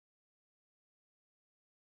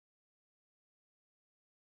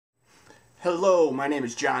Hello, my name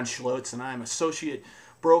is John Schlotz and I'm associate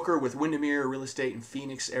broker with Windermere Real Estate in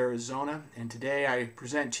Phoenix, Arizona. And today I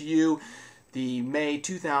present to you the May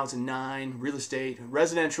 2009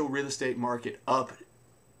 residential real estate market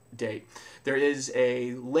update. There is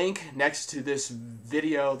a link next to this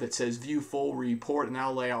video that says view full report, and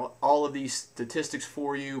I'll lay out all of these statistics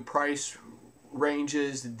for you: price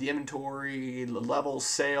ranges, the inventory levels,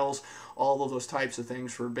 sales, all of those types of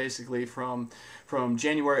things for basically from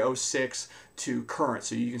January 06 to current,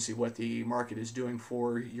 so you can see what the market is doing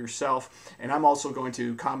for yourself. And I'm also going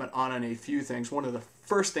to comment on a few things. One of the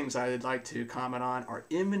first things I'd like to comment on are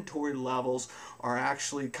inventory levels are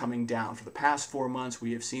actually coming down. For the past 4 months,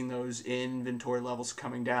 we have seen those inventory levels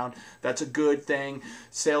coming down. That's a good thing.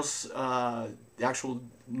 Sales, the actual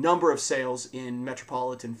number of sales in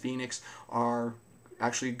metropolitan Phoenix are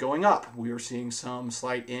actually going up. We are seeing some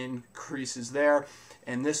slight increases there.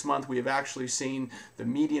 And this month we have actually seen the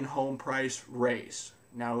median home price raise.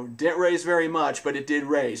 Now, it didn't raise very much, but it did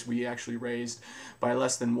raise. We actually raised by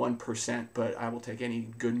less than 1%, but I will take any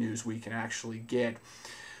good news we can actually get.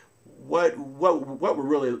 What we're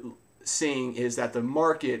really seeing is that the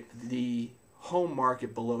market, the home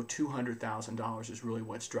market below $200,000 is really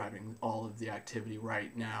what's driving all of the activity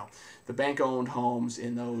right now. The bank-owned homes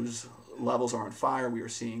in those levels are on fire. We are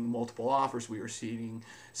seeing multiple offers. We are seeing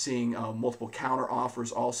multiple counter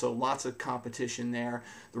offers also. Lots of competition there.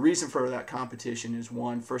 The reason for that competition is,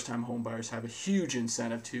 one, first-time home buyers have a huge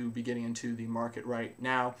incentive to be getting into the market right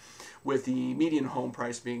now, with the median home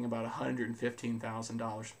price being about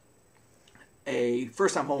 $115,000. A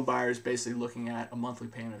first-time home buyer is basically looking at a monthly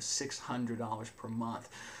payment of $600 per month.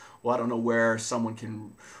 Well, I don't know where someone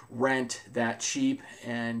can rent that cheap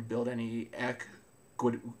and build any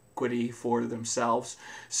equity for themselves.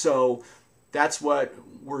 So that's what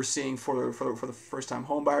we're seeing for the first-time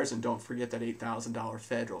home buyers. And don't forget that $8,000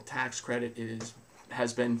 federal tax credit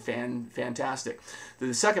has been fantastic.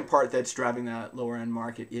 The second part that's driving that lower-end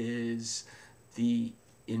market is the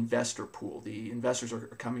investor pool. The investors are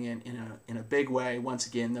coming in a big way. Once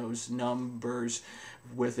again, those numbers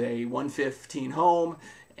with a 115 home,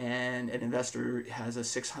 and an investor has a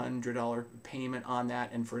 $600 payment on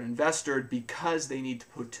that. And for an investor, because they need to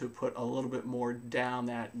put a little bit more down,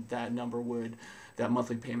 that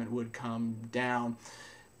monthly payment would come down.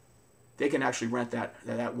 They can actually rent that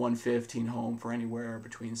 115 home for anywhere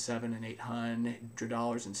between $700 and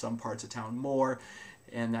 $800, in some parts of town more,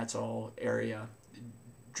 and that's all area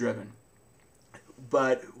driven.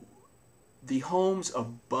 But the homes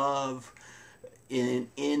above in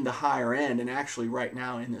the higher end, and actually right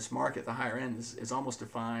now in this market, the higher end is almost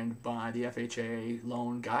defined by the FHA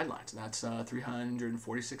loan guidelines, and that's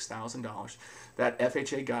 $346,000. That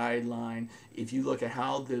FHA guideline, if you look at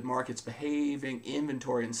how the market's behaving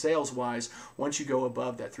inventory and sales wise, once you go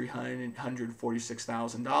above that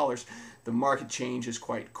 $346,000, the market changes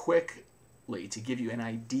quite quickly. To give you an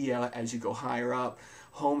idea, as you go higher up,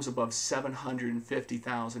 homes above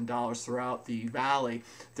 $750,000 throughout the valley,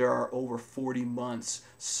 there are over 40 months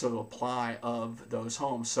supply of those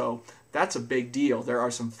homes. So that's a big deal. There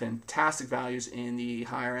are some fantastic values in the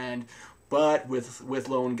higher end, but with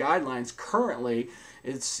loan guidelines currently,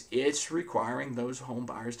 it's requiring those home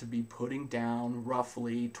buyers to be putting down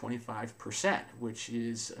roughly 25%, which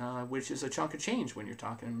is a chunk of change when you're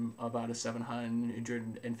talking about a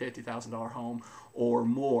 $750,000 home or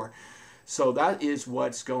more. So that is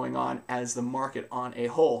what's going on as the market on a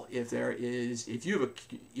whole. If you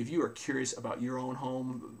are curious about your own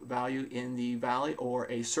home value in the valley or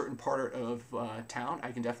a certain part of town,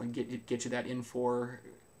 I can definitely get you that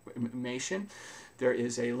information. There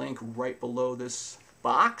is a link right below this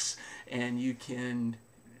box, and you can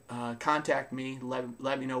contact me.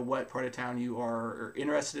 Let me know what part of town you are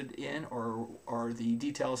interested in, or the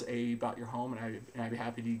details about your home, and I'd be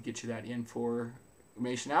happy to get you that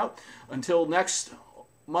information out. Until next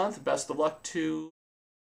month, best of luck to